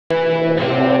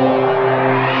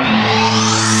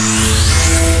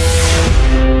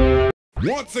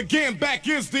Once again, back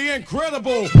is the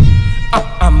incredible.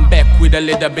 I'm back with a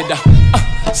little bit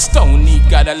of Stoney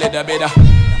got a little bit of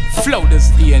Floaters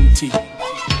ENT.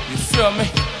 You feel me?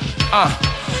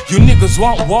 You niggas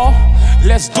want war?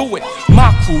 Let's do it.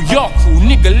 My crew, your crew,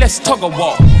 nigga, let's tug a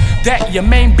war. That your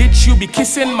main bitch you be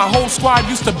kissing. My whole squad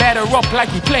used to batter up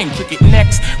like we playing cricket.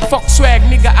 Next, fuck swag,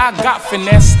 nigga, I got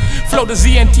finesse. Floaters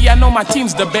ENT, I know my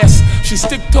team's the best. She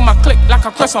stick to my click like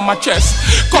a crest on my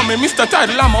chest. Call me Mr.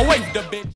 Title, I'ma wave the bitch.